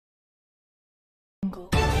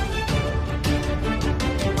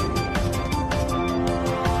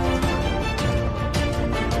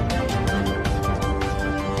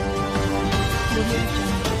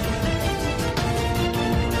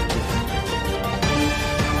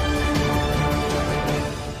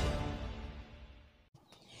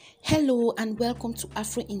Hello and welcome to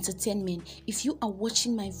Afro Entertainment. If you are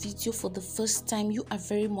watching my video for the first time, you are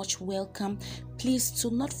very much welcome. Please do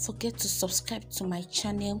not forget to subscribe to my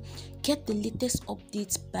channel. Get the latest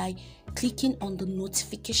updates by clicking on the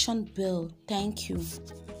notification bell. Thank you.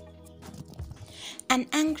 An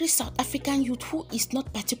angry South African youth who is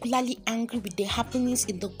not particularly angry with the happenings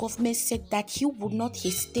in the government said that he would not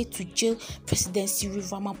hesitate to jail President Cyril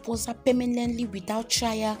Ramaphosa permanently without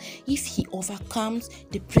trial if he overcomes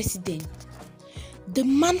the president. The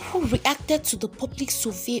man who reacted to the public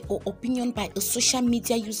survey or opinion by a social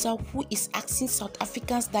media user who is asking South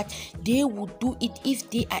Africans that they would do it if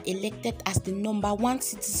they are elected as the #1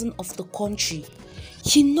 citizen of the country.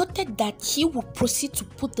 He noted that he would proceed to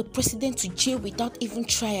put the president to jail without even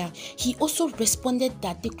trial. He also responded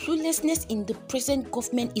that the cluelessness in the present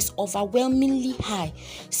government is overwhelmingly high,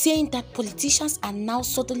 saying that politicians are now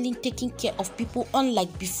suddenly taking care of people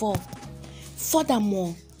unlike before.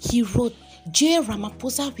 Furthermore, he wrote, "Jail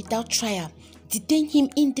Ramaphosa without trial, detain him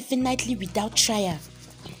indefinitely without trial."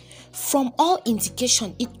 From all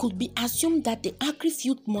indication, it could be assumed that the angry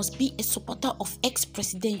youth must be a supporter of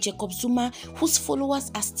ex-President Jacob Zuma, whose followers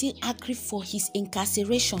are still angry for his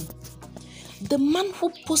incarceration. The man who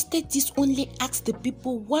posted this only asked the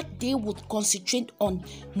people what they would concentrate on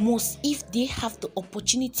most if they have the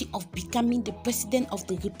opportunity of becoming the president of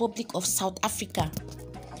the Republic of South Africa.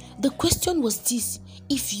 The question was this: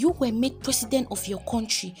 if you were made president of your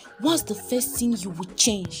country, what's the first thing you would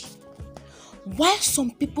change? While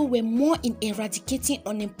some people were more in eradicating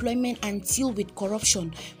unemployment and deal with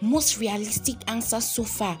corruption, most realistic answers so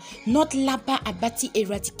far, not Laba Abati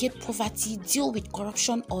eradicate poverty, deal with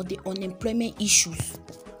corruption or the unemployment issues.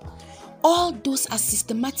 All those are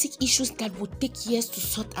systematic issues that would take years to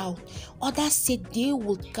sort out. Others said they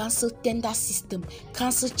would cancel tender system,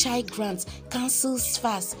 cancel child grants, cancel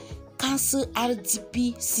SFAS, cancel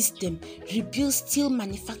RDP system, rebuild steel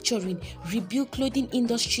manufacturing, rebuild clothing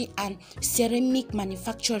industry and ceramic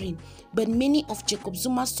manufacturing. But many of Jacob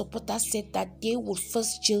Zuma's supporters said that they would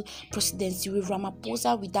first jail President Cyril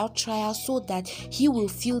Ramaphosa without trial so that he will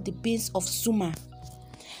feel the pains of Zuma.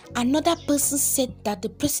 Another person said that the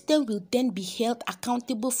president will then be held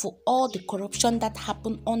accountable for all the corruption that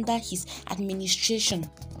happened under his administration.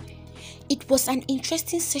 It was an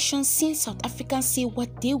interesting session since South Africans say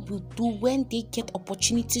what they will do when they get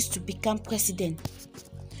opportunities to become president.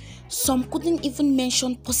 Some couldn't even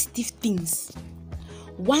mention positive things.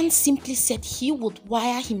 One simply said he would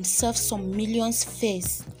wire himself some millions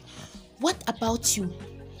first. What about you?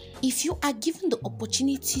 If you are given the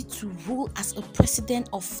opportunity to rule as a president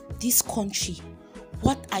of this country,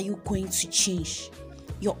 what are you going to change?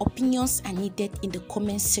 Your opinions are needed in the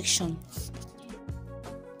comment section.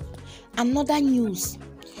 Another news: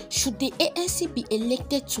 should the ANC be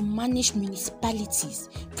elected to manage municipalities?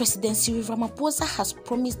 President Cyril Ramaphosa has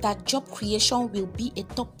promised that job creation will be a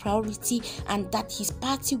top priority and that his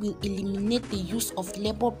party will eliminate the use of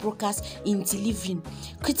labor brokers in delivering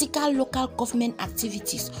critical local government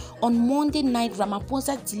activities. On Monday night,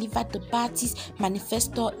 Ramaphosa delivered the party's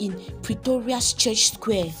manifesto in Pretoria's Church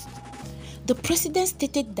Square. The president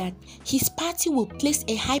stated that his party will place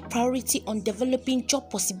a high priority on developing job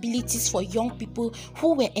possibilities for young people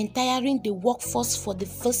who were entering the workforce for the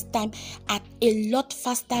first time at a lot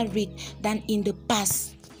faster rate than in the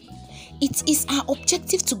past. It is our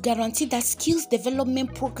objective to guarantee that skills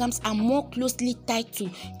development programs are more closely tied to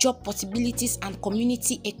job possibilities and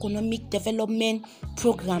community economic development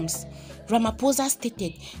programs, Ramaphosa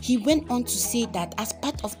stated. He went on to say that as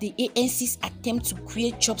part of the ANC's attempt to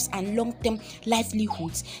create jobs and long-term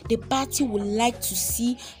livelihoods, the party would like to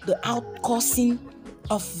see the outsourcing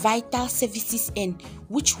of vital services end,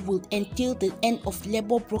 which will entail the end of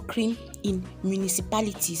labor brokering in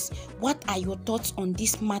municipalities. What are your thoughts on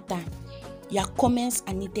this matter? Your comments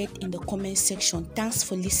are needed in the comment section. Thanks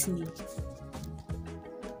for listening.